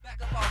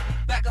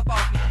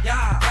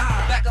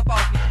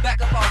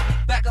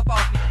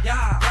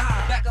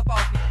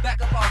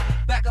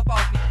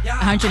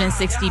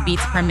160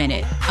 beats per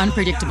minute,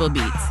 unpredictable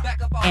beats,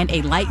 and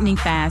a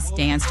lightning-fast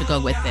dance to go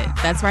with it.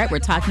 That's right, we're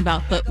talking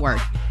about footwork,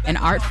 an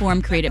art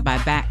form created by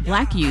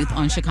Black youth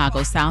on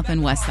Chicago's South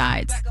and West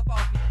Sides.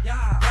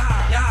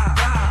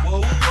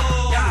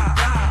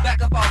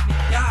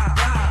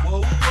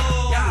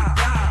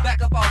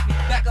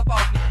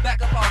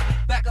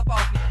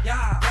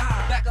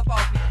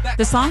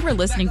 The song we're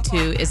listening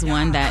to is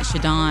one that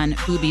ShaDawn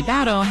Boobie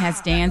Battle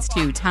has danced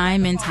to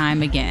time and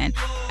time again.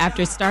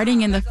 After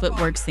starting in the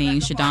footwork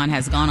scene, ShaDawn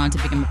has gone on to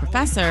become a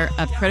professor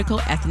of critical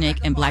ethnic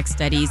and Black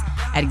studies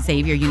at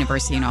Xavier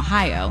University in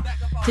Ohio.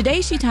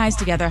 Today, she ties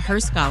together her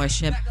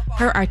scholarship,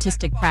 her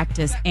artistic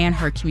practice, and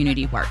her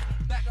community work.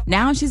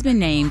 Now she's been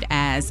named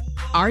as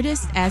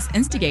Artist as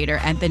Instigator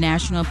at the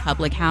National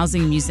Public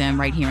Housing Museum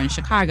right here in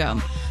Chicago.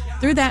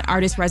 Through that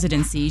artist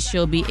residency,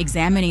 she'll be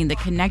examining the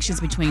connections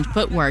between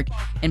footwork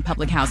and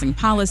public housing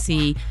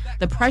policy,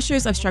 the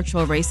pressures of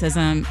structural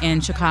racism,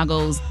 and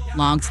Chicago's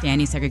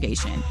long-standing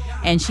segregation.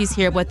 And she's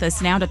here with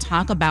us now to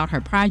talk about her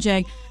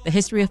project, the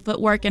history of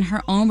footwork, and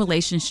her own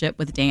relationship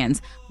with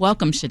dance.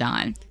 Welcome,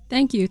 ShaDawn.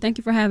 Thank you. Thank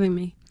you for having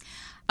me.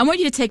 I want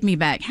you to take me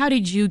back. How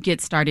did you get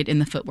started in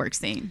the footwork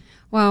scene?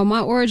 Well,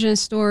 my origin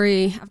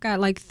story, I've got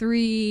like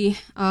three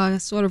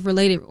sort of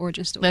related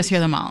origin stories. Let's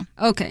hear them all.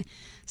 Okay.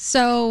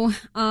 So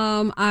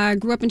I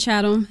grew up in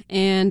Chatham,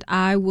 and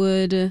I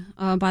would,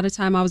 by the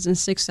time I was in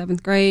 6th,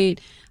 7th grade,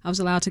 I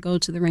was allowed to go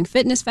to the Ring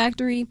Fitness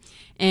Factory,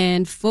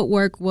 and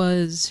footwork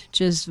was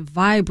just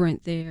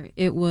vibrant there.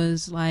 It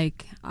was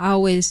like, I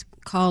always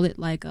call it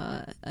like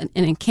an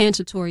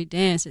incantatory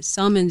dance. It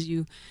summons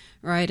you,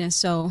 right? And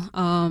so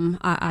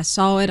I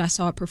saw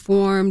it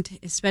performed,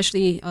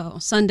 especially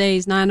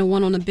Sundays, 9 to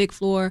 1 on the big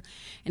floor,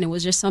 and it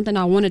was just something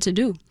I wanted to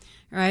do.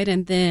 Right.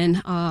 And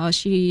then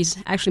she's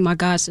actually my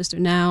god sister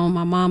now.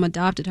 My mom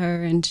adopted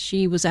her, and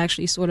she was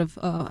actually sort of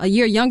a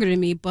year younger than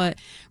me, but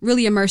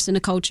really immersed in the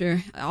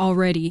culture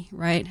already.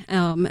 Right.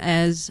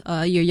 As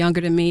a year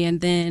younger than me.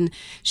 And then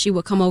she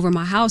would come over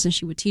my house and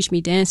she would teach me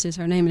dances.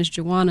 Her name is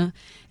Joanna,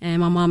 and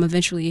my mom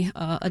eventually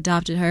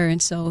adopted her.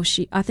 And so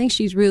I think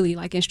she's really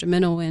like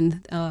instrumental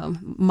in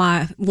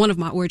one of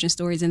my origin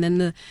stories. And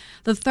then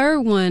the third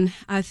one,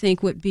 I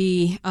think, would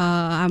be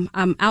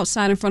I'm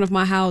outside in front of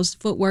my house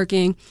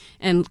footworking.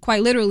 And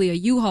quite literally, a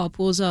U-Haul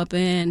pulls up,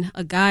 and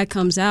a guy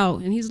comes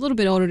out, and he's a little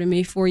bit older than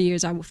me, 4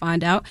 years, I will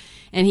find out.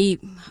 And he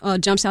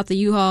jumps out the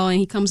U-Haul, and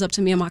he comes up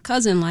to me and my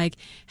cousin like,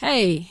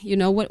 hey, you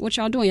know, what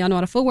y'all doing? Y'all know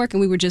how to footwork?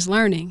 And we were just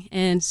learning.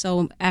 And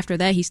so after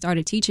that, he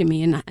started teaching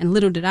me. And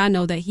little did I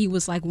know that he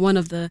was like one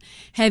of the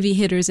heavy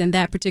hitters in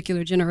that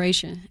particular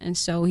generation. And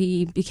so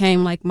he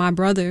became like my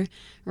brother,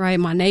 right,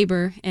 my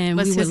neighbor. And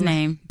what's his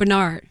name?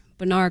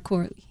 Bernard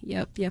Corley.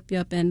 Yep.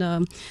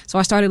 And so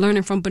I started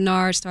learning from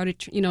Bernard, started,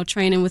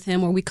 training with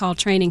him, or we call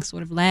training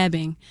sort of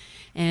labbing.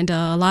 And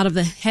a lot of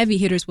the heavy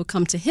hitters would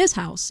come to his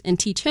house and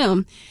teach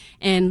him.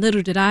 And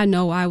little did I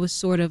know I was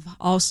sort of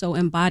also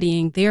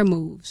embodying their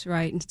moves,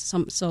 right? And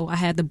so I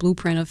had the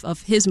blueprint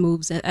of his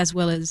moves as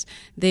well as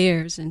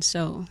theirs. And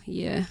so,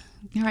 yeah.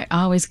 All right,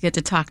 always good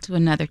to talk to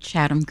another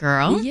Chatham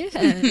girl.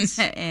 Yes.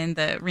 And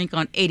the rink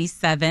on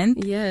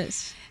 87th.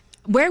 Yes.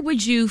 Where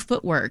would you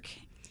footwork?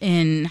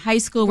 In high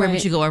school, where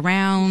would you go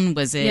around?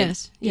 Was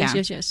it?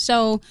 Yes.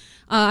 So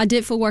I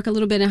did footwork a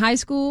little bit in high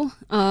school.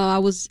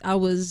 I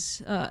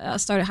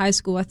started high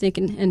school, I think,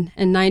 in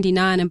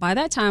 99, and by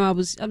that time I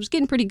was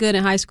getting pretty good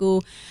in high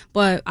school.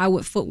 But I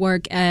would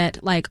footwork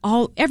at like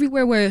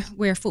everywhere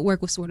where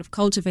footwork was sort of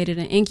cultivated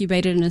and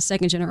incubated in the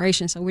second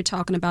generation. So we're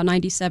talking about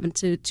 97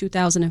 to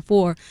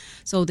 2004.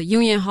 So the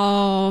Union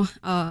Hall,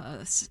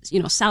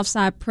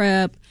 Southside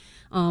Prep.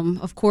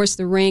 Of course,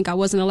 the rink. I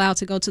wasn't allowed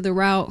to go to the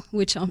route,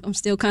 which I'm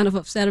still kind of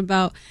upset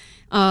about.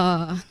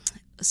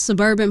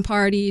 Suburban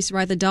parties,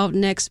 right? The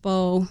Dalton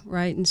Expo,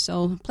 right? And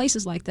so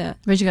places like that.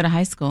 Where'd you go to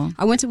high school?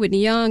 I went to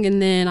Whitney Young,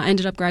 and then I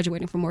ended up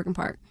graduating from Morgan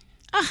Park.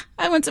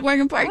 I went to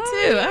Morgan Park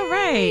too. All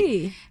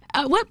right.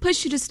 What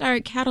pushed you to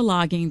start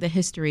cataloging the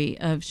history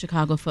of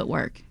Chicago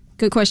footwork?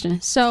 Good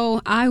question.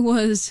 So I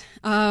was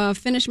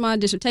finished my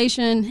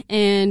dissertation,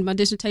 and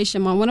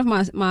one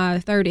of my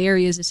third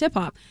areas is hip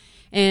hop.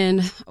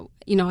 And,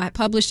 I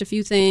published a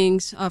few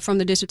things from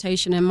the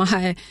dissertation, and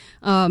my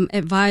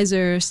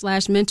advisor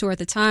 / mentor at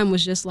the time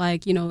was just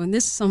like, and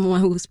this is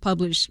someone who's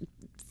published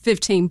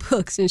 15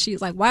 books. And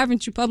she's like, why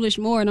haven't you published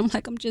more? And I'm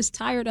like, I'm just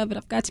tired of it.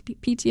 I've got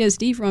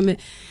PTSD from it.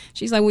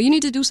 She's like, well, you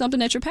need to do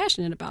something that you're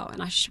passionate about.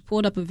 And I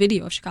pulled up a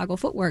video of Chicago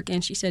footwork,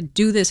 and she said,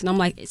 do this. And I'm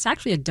like, it's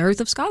actually a dearth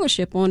of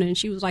scholarship on it. And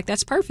she was like,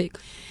 that's perfect.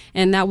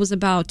 And that was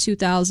about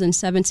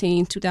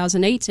 2017,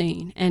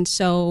 2018. And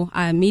so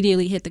I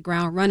immediately hit the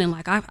ground running.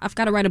 Like, I've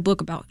got to write a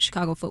book about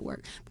Chicago footwork.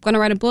 If I'm going to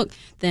write a book,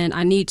 then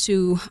I need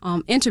to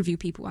interview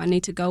people. I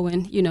need to go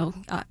and,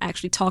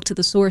 actually talk to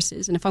the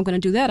sources. And if I'm going to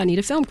do that, I need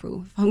a film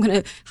crew. If I'm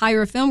going to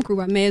hire a film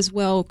crew, I may as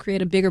well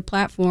create a bigger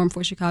platform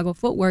for Chicago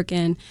footwork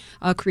and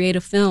create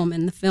a film.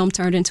 And the film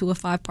turned into a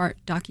 5-part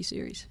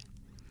docuseries.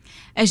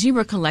 As you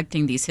were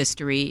collecting these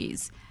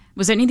histories,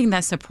 was there anything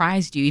that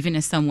surprised you, even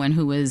as someone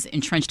who was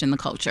entrenched in the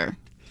culture?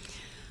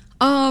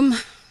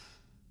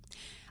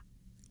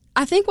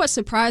 I think what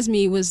surprised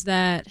me was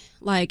that,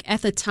 like,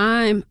 at the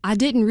time, I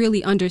didn't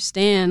really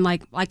understand.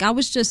 Like I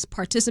was just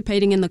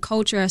participating in the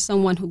culture as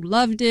someone who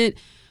loved it,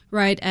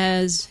 right?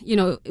 As, you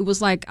know, it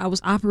was like I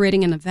was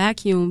operating in a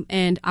vacuum,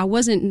 and I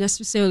wasn't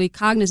necessarily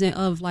cognizant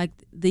of, like,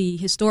 the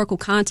historical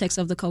context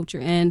of the culture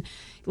and,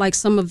 like,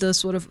 some of the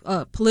sort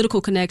of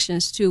political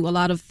connections to a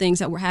lot of things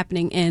that were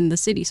happening in the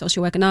city,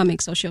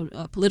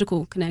 socioeconomic,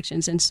 political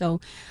connections. And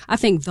so I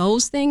think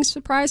those things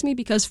surprised me,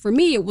 because for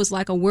me, it was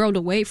like a world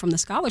away from the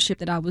scholarship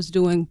that I was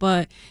doing.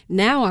 But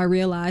now I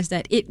realize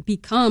that it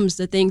becomes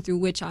the thing through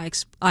which I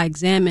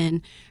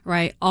examine,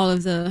 right, all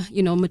of the,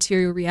 you know,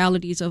 material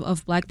realities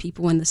of Black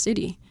people in the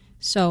city.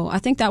 So I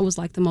think that was,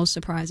 like, the most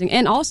surprising.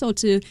 And also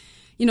to,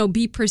 you know,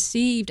 be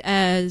perceived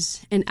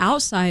as an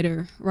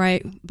outsider,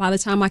 right? By the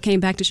time I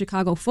came back to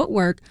Chicago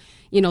Footwork,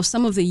 you know,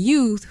 some of the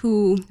youth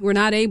who were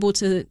not able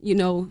to, you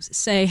know,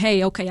 say,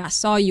 hey, okay, I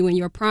saw you in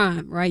your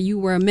prime, right? You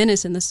were a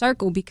menace in the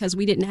circle, because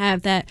we didn't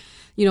have that,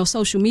 you know,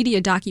 social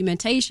media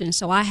documentation.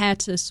 So I had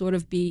to sort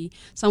of be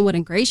somewhat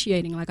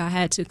ingratiating. Like, I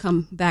had to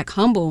come back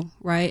humble,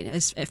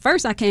 right? At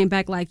first I came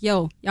back like,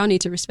 yo, y'all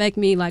need to respect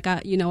me. Like,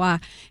 I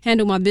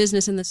handle my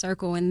business in the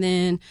circle. And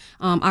then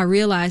I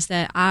realized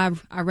that I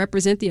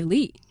represent the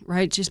elite,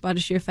 right? Just by the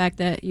sheer fact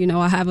that, you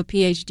know, I have a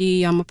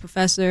PhD, I'm a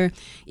professor,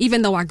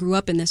 even though I grew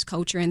up in this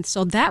culture. And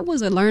so that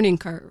was a learning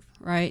curve,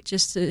 right?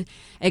 Just to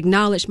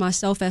acknowledge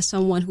myself as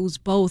someone who's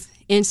both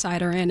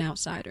insider and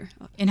outsider.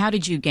 And how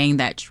did you gain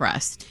that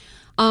trust?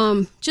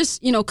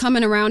 Just, you know,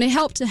 coming around. It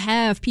helped to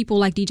have people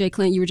like DJ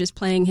Clint. You were just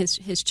playing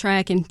his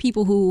track, and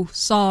people who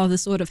saw the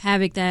sort of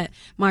havoc that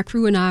my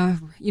crew and I,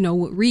 you know,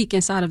 would wreak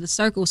inside of the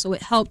circle. So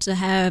it helped to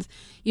have,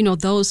 you know,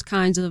 those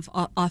kinds of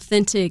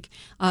authentic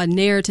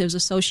narratives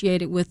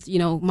associated with, you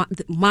know,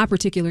 my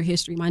particular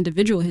history, my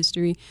individual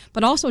history,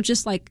 but also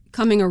just like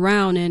coming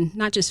around and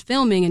not just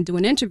filming and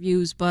doing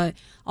interviews, but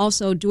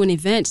also doing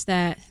events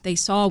that they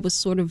saw was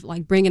sort of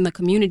like bringing the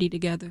community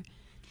together.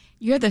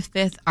 You're the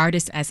 5th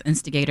artist as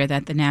Instigator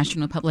that the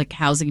National Public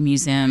Housing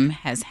Museum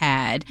has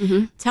had.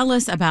 Mm-hmm. Tell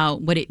us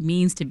about what it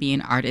means to be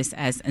an artist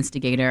as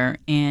Instigator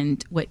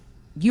and what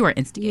you are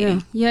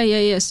instigating.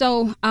 Yeah.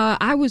 So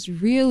I was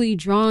really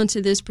drawn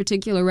to this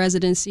particular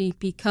residency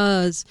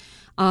because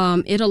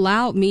it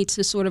allowed me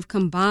to sort of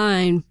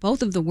combine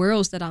both of the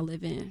worlds that I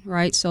live in,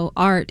 right? So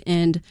art,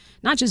 and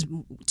not just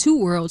two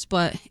worlds,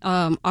 but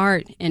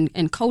art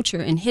and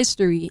culture and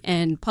history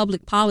and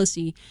public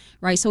policy,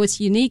 right? So it's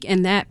unique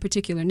in that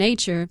particular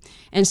nature.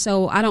 And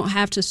so I don't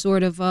have to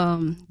sort of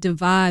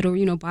divide or,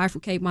 you know,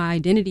 bifurcate my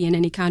identity in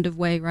any kind of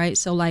way, right?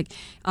 So like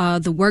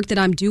the work that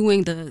I'm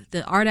doing,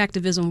 the art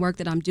activism work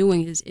that I'm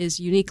doing is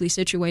uniquely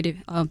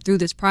situated through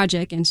this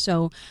project. And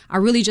so I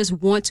really just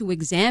want to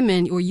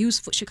examine or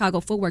use Chicago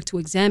Footwork to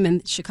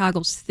examine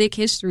Chicago's thick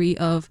history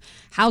of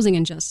housing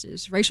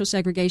injustice, racial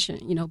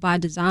segregation, you know, by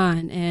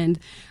design, and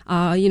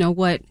you know,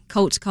 what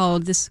Coates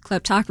called this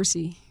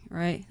kleptocracy,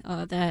 right?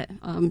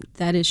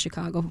 That is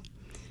Chicago.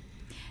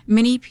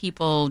 Many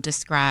people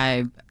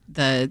describe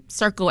the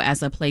circle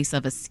as a place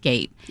of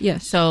escape.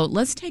 Yes. So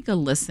let's take a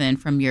listen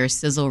from your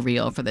sizzle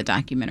reel for the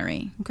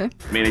documentary. Okay.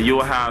 Meaning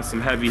you'll have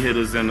some heavy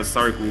hitters in the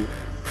circle,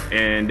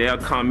 and they'll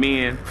come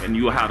in, and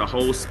you'll have the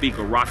whole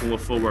speaker rocking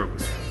with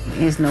footworkers.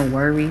 There's no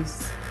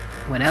worries.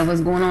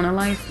 Whatever's going on in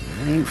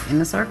life, it ain't in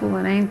the circle,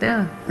 it ain't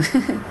there.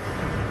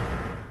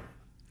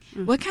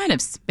 What kind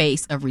of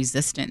space of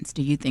resistance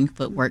do you think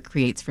footwork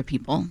creates for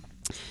people?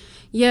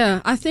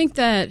 Yeah, I think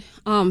that,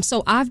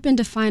 so I've been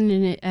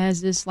defining it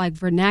as this like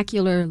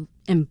vernacular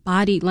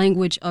embodied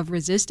language of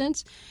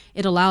resistance.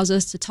 It allows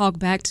us to talk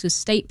back to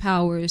state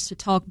powers, to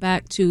talk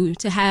back to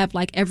have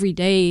like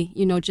everyday,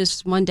 you know,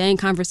 just mundane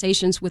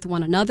conversations with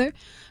one another,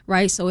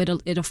 right? So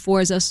it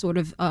affords us sort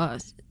of,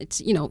 it's,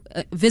 you know,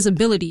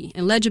 visibility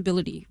and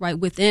legibility, right,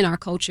 within our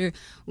culture,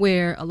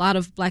 where a lot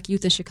of Black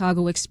youth in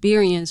Chicago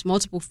experience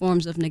multiple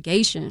forms of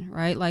negation,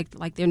 right?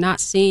 Like they're not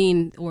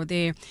seen, or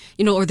they're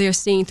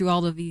seen through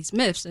all of these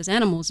myths as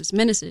animals, as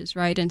menaces,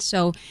 right? And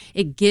so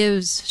it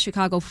gives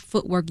Chicago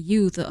Footwork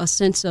youth a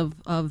sense of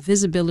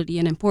visibility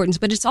and importance,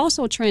 but it's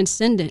also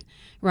transcendent,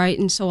 right?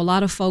 And so a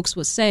lot of folks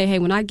would say, hey,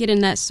 when I get in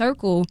that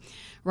circle,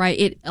 right,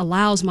 it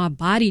allows my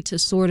body to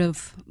sort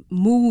of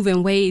move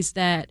in ways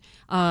that,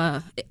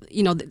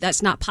 you know,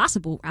 that's not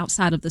possible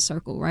outside of the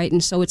circle, right?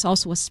 And so it's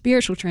also a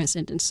spiritual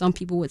transcendence. Some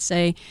people would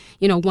say,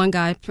 you know, one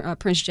guy,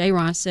 Prince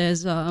J-Ron,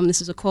 says,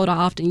 this is a quote I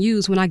often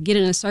use, when I get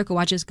in a circle,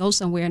 I just go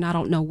somewhere and I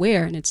don't know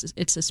where, and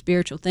it's a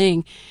spiritual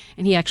thing.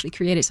 And he actually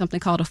created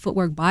something called a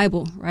Footwork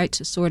Bible, right,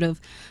 to sort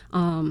of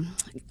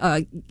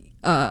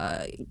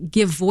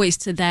give voice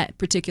to that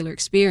particular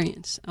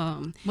experience.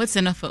 What's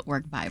in a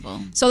Footwork Bible?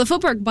 So the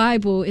Footwork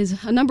Bible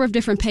is a number of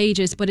different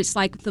pages, but it's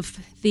like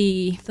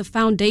the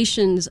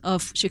foundations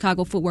of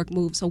Chicago Footwork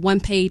moves. So one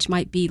page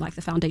might be like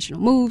the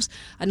foundational moves,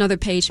 another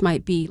page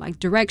might be like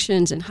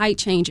directions and height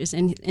changes,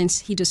 and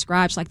he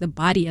describes like the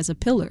body as a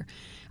pillar.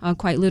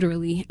 Quite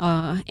literally,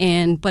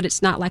 but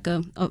it's not like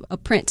a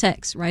print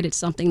text, right? It's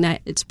something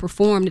that it's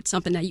performed. It's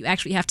something that you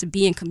actually have to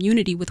be in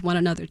community with one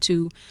another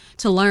to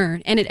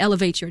learn, and it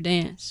elevates your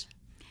dance.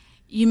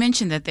 You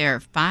mentioned that there are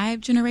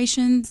 5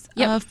 generations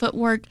of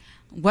footwork.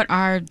 What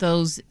are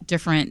the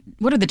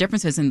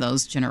differences in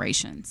those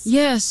generations?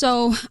 Yeah,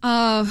 so,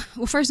 well,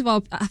 first of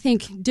all, I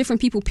think different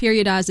people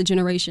periodize the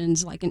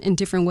generations like in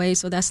different ways.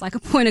 So that's like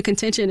a point of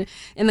contention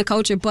in the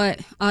culture.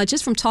 But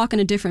just from talking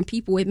to different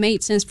people, it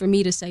made sense for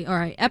me to say, all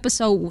right,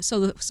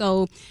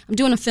 so I'm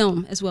doing a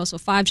film as well. So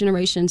 5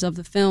 generations of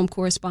the film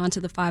correspond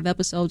to the 5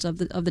 episodes of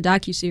the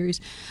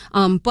docuseries.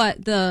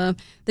 But the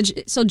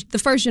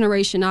first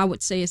generation, I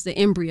would say, is the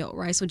embryo,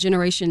 right? So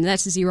generation,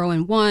 that's 0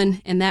 and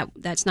 1, and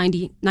that's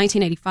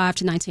 1985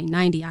 to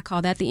 1990. I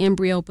call that the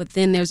embryo. But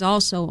then there's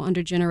also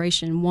under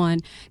generation 1,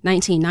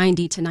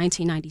 1990 to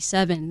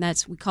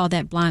 1997. We call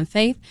that blind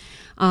faith.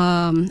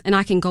 And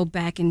I can go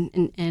back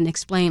and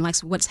explain like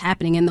what's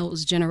happening in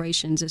those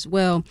generations as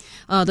well.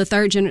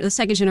 The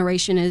second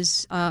generation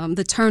is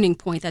the turning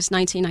point. That's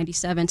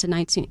 1997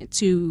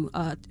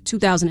 to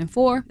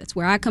 2004. That's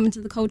where I come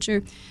into the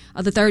culture.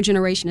 The third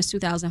generation is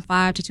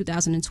 2005 to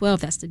 2012.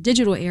 That's the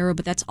digital era,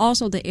 but that's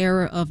also the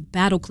era of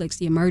battle clicks,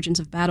 the emergence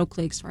of battle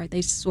clicks, right?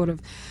 They sort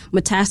of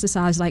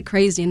metastasized like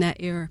crazy in that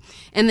era.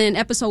 And then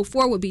episode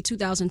 4 would be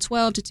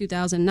 2012 to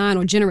 2009,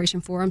 or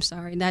generation 4, I'm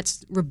sorry. And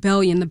that's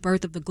rebellion, the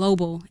birth of the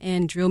global,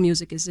 and drill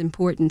music is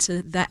important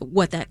to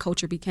what that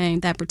culture became,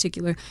 that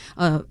particular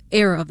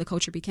era of the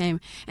culture became.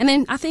 And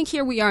then I think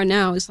here we are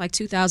now, it's like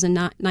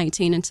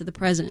 2019 into the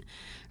present,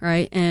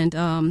 right? And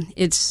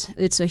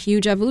it's a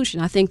huge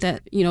evolution. I think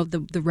that,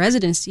 the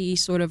residency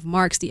sort of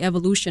marks the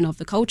evolution of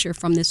the culture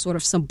from this sort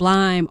of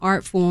sublime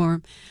art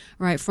form,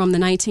 right, from the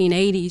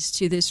 1980s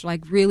to this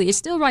it's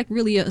still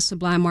really a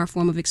sublime art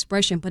form of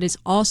expression, but it's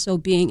also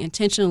being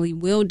intentionally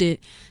wielded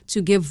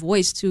to give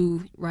voice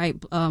to,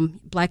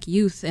 Black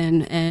youth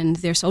and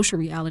their social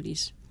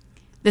realities.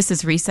 This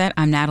is Reset.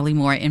 I'm Natalie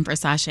Moore in for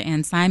Sasha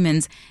Ann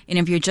Simons. And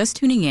if you're just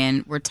tuning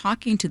in, we're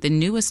talking to the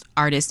newest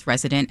artist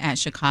resident at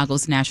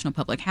Chicago's National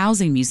Public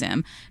Housing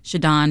Museum,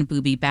 ShaDawn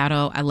Boobie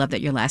Battle. I love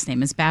that your last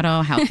name is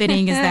Battle. How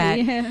fitting is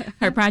that? Yeah.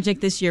 Her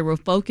project this year will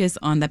focus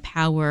on the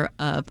power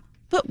of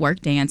footwork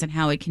dance and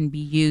how it can be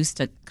used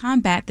to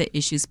combat the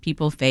issues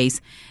people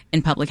face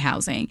in public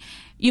housing.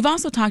 You've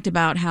also talked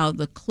about how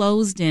the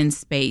closed-in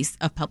space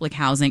of public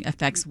housing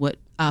affects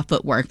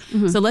footwork.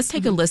 Mm-hmm. So let's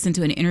take a listen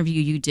to an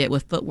interview you did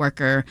with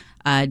footworker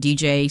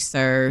DJ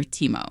Sir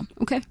Timo.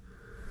 Okay.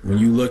 When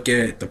you look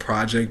at the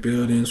project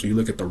buildings, when you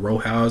look at the row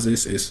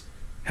houses, it's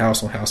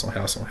house on house on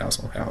house on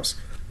house on house.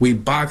 We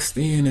boxed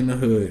in the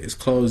hood. It's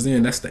closed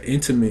in. That's the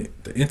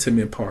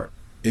intimate part.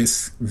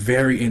 It's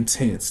very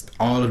intense.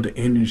 All of the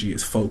energy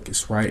is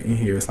focused right in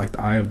here. It's like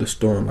the eye of the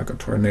storm, like a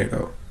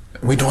tornado.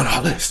 And we doing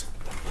all this.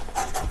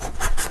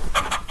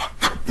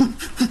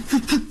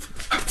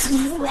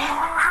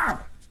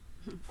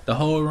 The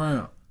whole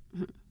round.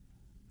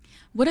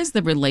 What is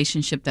the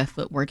relationship that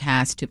footwork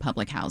has to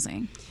public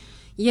housing?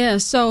 Yeah,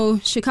 so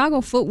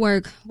Chicago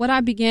footwork, what I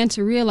began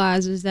to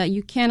realize is that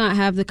you cannot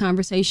have the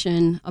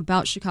conversation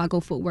about Chicago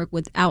footwork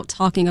without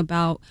talking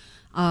about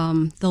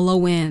the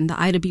low end, the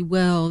Ida B.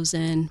 Wells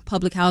and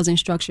public housing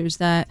structures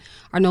that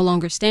are no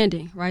longer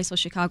standing, right? So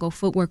Chicago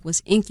footwork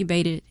was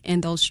incubated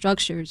in those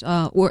structures,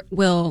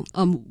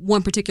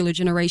 one particular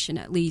generation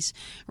at least,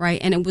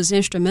 right? And it was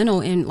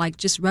instrumental in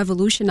just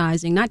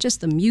revolutionizing not just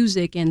the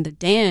music and the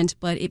dance,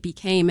 but it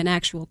became an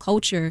actual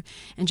culture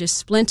and just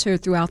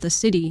splintered throughout the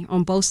city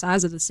on both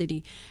sides of the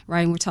city,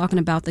 right? And we're talking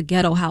about the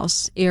ghetto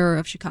house era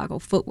of Chicago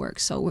footwork.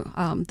 So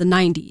the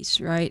 90s,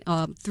 right?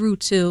 Through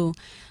till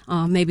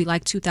maybe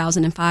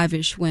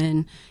 2005-ish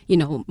when,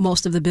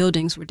 most of the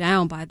buildings were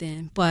down by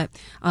then. But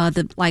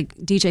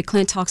DJ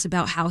Clint talks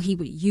about how he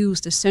would use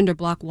the cinder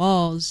block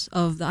walls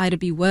of the Ida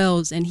B.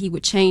 Wells and he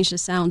would change the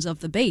sounds of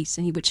the bass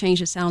and he would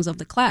change the sounds of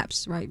the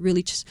claps, right?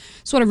 Really just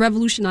sort of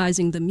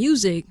revolutionizing the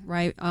music,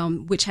 right?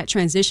 Which had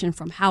transitioned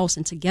from house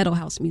into ghetto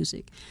house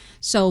music.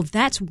 So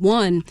that's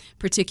one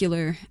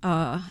particular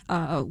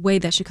way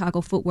that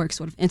Chicago footwork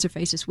sort of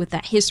interfaces with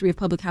that history of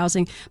public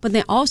housing. But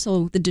then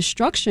also the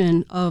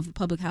destruction of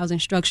public housing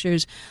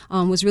structures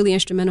was really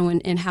instrumental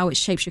in how it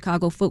shaped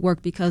Chicago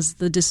footwork because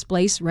the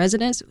displaced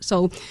residents.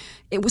 So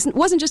it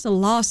wasn't just a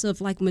loss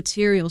of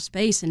material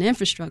space and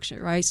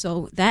infrastructure, right?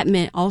 So that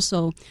meant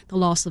also the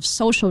loss of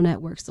social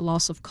networks, the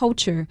loss of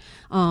culture,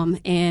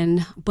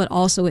 but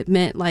also it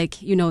meant an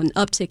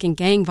uptick in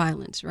gang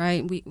violence,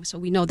 right? So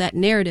we know that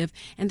narrative,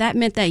 and that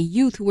meant that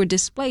youth who were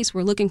displaced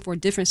were looking for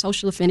different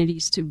social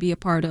affinities to be a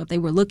part of. They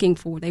were looking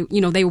for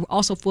they were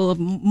also full of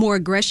more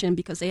aggression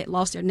because they had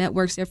lost their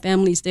networks, their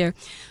families, their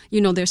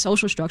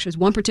social structures.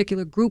 One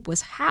particular group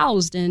was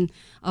housed in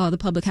the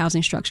public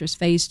housing structures,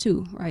 phase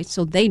 2, right?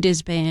 So they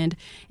disband,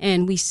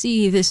 and we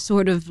see this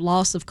sort of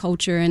loss of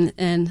culture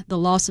and the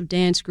loss of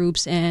dance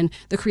groups and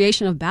the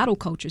creation of battle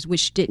cultures,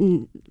 which they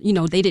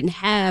didn't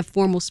have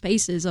formal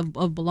spaces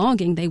of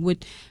belonging. They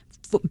would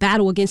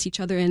battle against each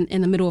other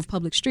in the middle of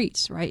public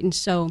streets, right? And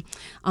so,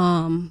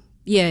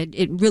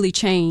 it really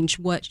changed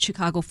what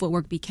Chicago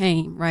footwork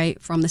became,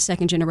 right? From the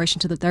second generation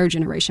to the third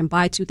generation.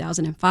 By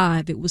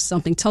 2005, it was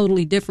something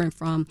totally different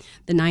from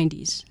the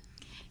 90s.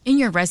 In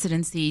your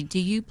residency, do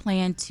you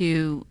plan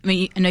to, I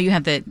mean, I know you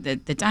have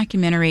the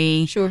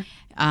documentary. Sure.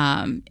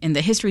 And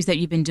the histories that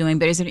you've been doing,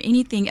 but is there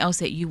anything else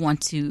that you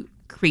want to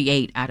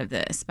create out of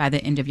this by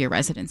the end of your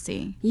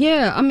residency?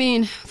 Yeah, I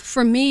mean,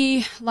 for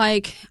me,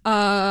 like,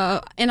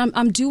 and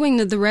I'm doing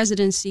the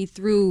residency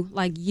through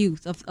like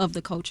youth of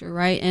the culture,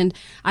 right? And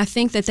I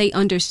think that they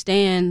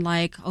understand,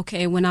 like,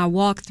 okay, when I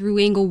walk through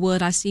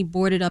Inglewood, I see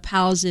boarded up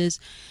houses,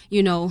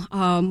 you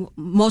know,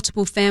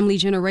 multiple family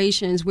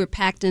generations. We're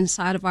packed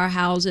inside of our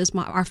houses.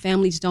 Our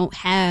families don't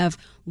have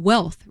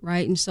wealth,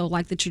 right? And so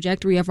like the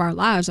trajectory of our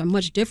lives are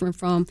much different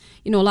from,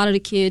 you know, a lot of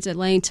the kids at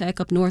Lane Tech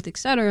up north, et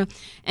cetera.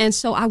 And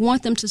so I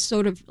want them to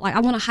sort of like,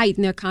 I want to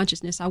heighten their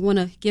consciousness. I want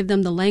to give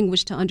them the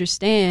language to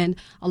understand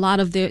a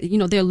lot of their, you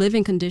know, their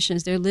living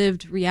conditions, their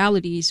lived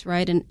realities,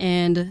 right?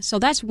 And so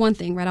that's one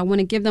thing, right? I want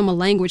to give them a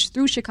language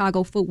through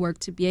Chicago Footwork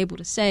to be able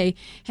to say,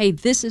 hey,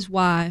 this is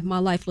why my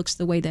life looks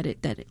the way that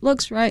it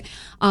looks, right?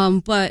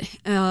 And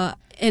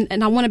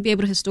I want to be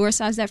able to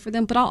historicize that for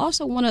them, but I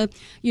also want to,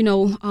 you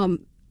know,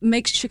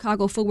 make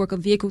Chicago Footwork a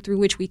vehicle through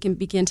which we can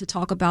begin to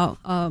talk about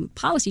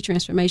policy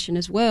transformation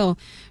as well,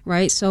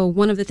 right? So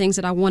one of the things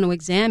that I want to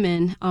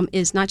examine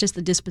is not just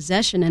the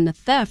dispossession and the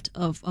theft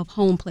of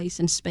home, place,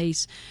 and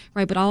space,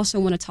 right? But I also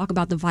want to talk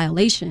about the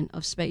violation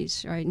of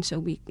space, right? And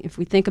so if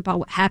we think about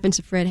what happened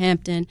to Fred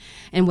Hampton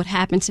and what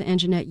happened to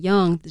Anjanette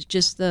Young,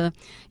 just the,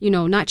 you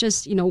know, not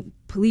just, you know,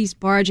 police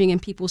barging in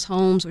people's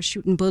homes or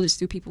shooting bullets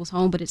through people's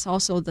home, but it's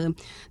also the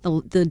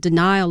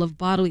denial of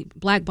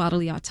black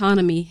bodily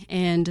autonomy.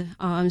 And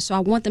so I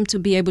want them to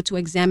be able to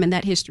examine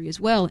that history as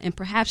well. And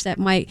perhaps that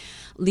might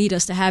lead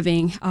us to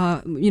having,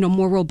 you know,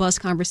 more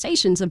robust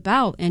conversations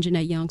about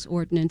Anjanette Young's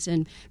ordinance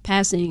and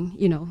passing,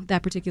 you know,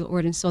 that particular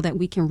ordinance so that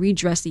we can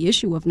redress the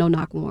issue of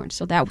no-knock warrants.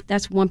 So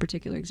that's one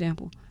particular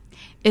example.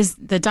 Is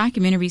the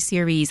documentary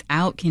series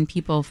out? Can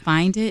people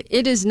find it?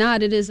 It is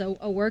not. It is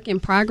a work in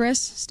progress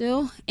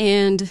still.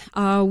 And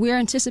we're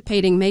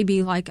anticipating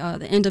maybe like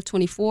the end of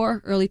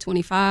 24, early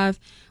 25.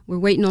 We're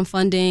waiting on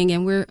funding,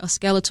 and we're a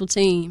skeletal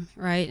team,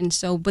 right? And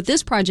so, but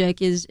this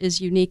project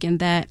is unique in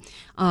that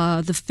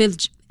the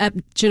fifth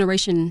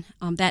generation,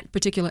 that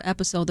particular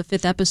episode, the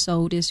fifth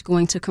episode, is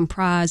going to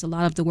comprise a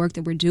lot of the work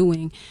that we're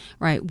doing,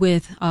 right,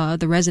 with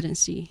the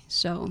residency.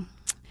 So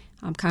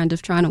I'm kind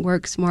of trying to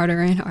work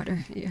smarter and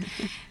harder. Yeah.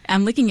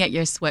 I'm looking at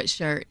your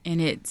sweatshirt, and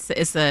it's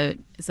a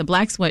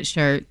black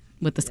sweatshirt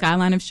with the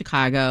skyline of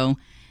Chicago,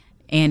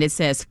 and it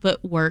says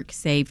 "Footwork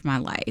saved my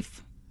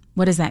life."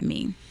 What does that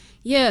mean?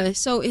 Yeah,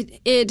 so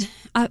it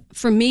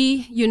for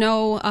me, you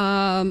know,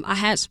 I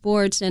had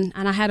sports and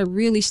I had a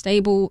really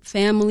stable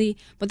family,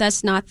 but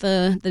that's not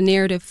the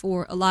narrative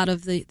for a lot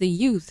of the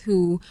youth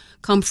who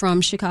come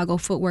from Chicago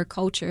footwork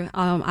culture.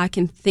 I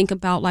can think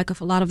about like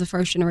a lot of the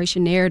first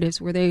generation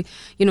narratives where they,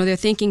 you know, they're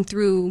thinking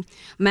through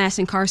mass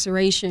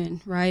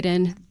incarceration, right,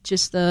 and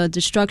just the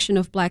destruction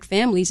of black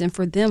families, and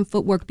for them,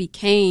 footwork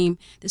became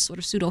this sort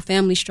of pseudo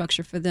family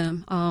structure for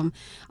them,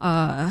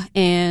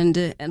 and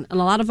a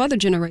lot of other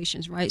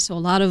generations, right? So a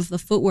lot of the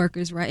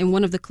footworkers, right? In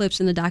one of the clips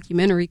in the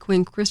documentary,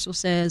 Quinn Crystal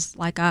says,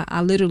 like,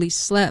 I literally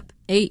slept,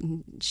 ate,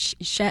 and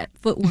shat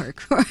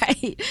footwork,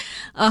 right?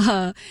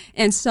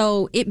 And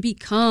so it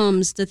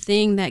becomes the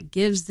thing that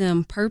gives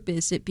them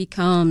purpose. It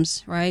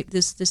becomes, right,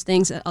 this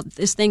thing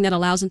that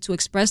allows them to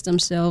express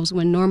themselves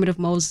when normative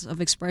modes of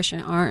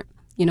expression aren't,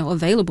 you know,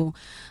 available.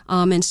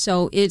 And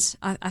so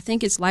I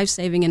think it's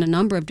life-saving in a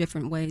number of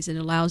different ways. It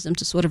allows them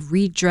to sort of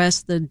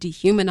redress the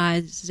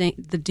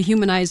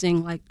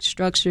dehumanizing like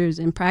structures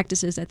and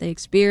practices that they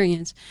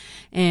experience.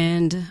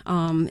 And,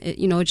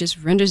 it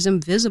just renders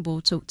them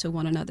visible to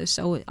one another.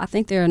 So I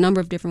think there are a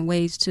number of different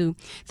ways to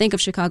think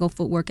of Chicago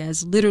footwork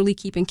as literally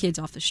keeping kids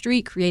off the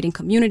street, creating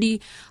community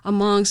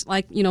amongst,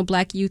 like, you know,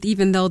 black youth,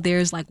 even though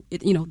there's like,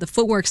 you know, the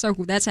footwork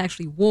circle, that's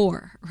actually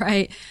war,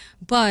 right?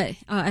 But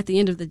at the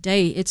end of the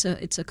day, it's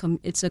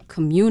a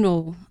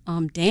communal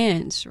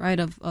dance, right,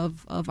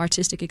 of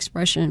artistic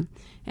expression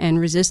and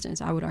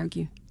resistance, I would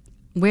argue.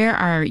 Where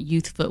are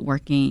youth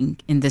footworking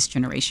in this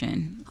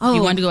generation? If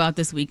you want to go out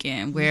this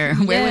weekend, where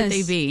would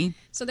they be?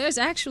 So there's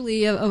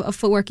actually a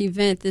footwork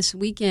event this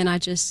weekend I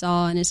just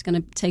saw, and it's going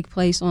to take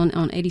place on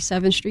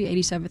 87th Street,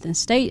 87th and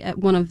State, at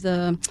one of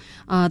the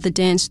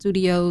dance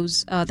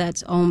studios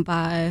that's owned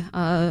by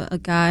a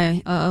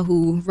guy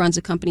who runs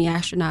a company,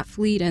 Astronaut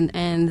Fleet,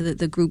 and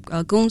the group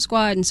Goon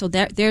Squad. And so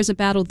there's a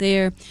battle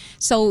there.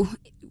 So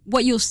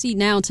what you'll see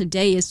now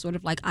today is sort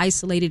of like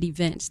isolated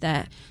events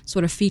that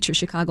sort of feature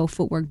Chicago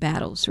footwork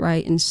battles,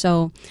 right? And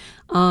so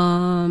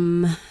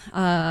I'd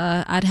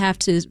have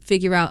to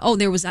figure out,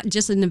 there was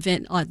just an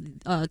event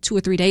 2 or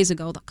 3 days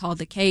ago called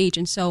The Cage.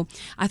 And so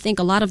I think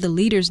a lot of the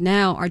leaders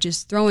now are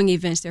just throwing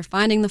events. They're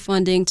finding the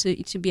funding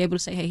to be able to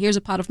say, hey, here's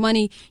a pot of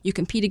money. You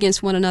compete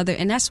against one another.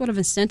 And that sort of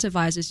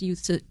incentivizes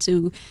youth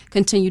to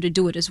continue to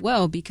do it as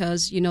well,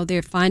 because, you know,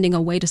 they're finding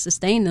a way to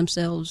sustain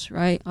themselves,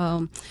 right,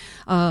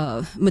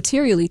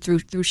 materially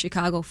through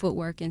Chicago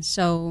footwork. And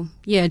so,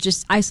 yeah,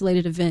 just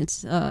isolated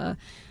events. There's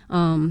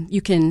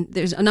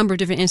a number of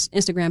different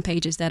Instagram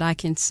pages that I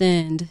can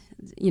send,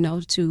 you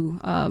know, to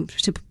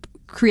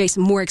create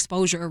some more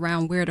exposure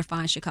around where to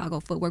find Chicago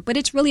footwork. But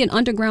it's really an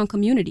underground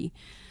community,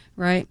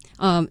 right?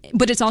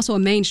 But it's also a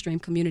mainstream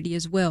community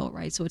as well,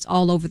 right? So it's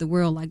all over the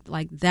world.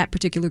 Like that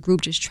particular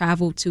group just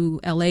traveled to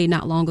LA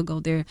not long ago.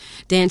 They're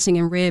dancing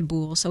in Red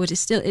Bull. So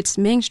it's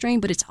mainstream,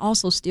 but it's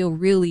also still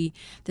really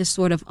this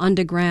sort of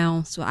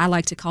underground. So I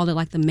like to call it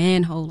like the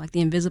manhole, like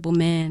the invisible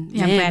man.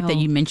 Yeah, I'm glad that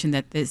you mentioned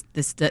that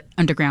the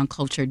underground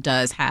culture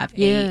does have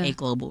a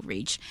global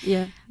reach.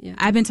 Yeah.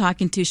 I've been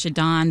talking to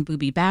ShaDawn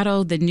Boobie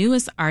Battle, the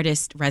newest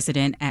artist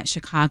resident at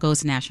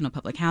Chicago's National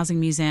Public Housing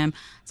Museum,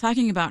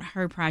 talking about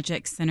her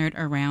project centered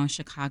around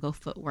Chicago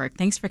footwork.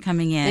 Thanks for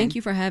coming in. Thank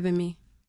you for having me.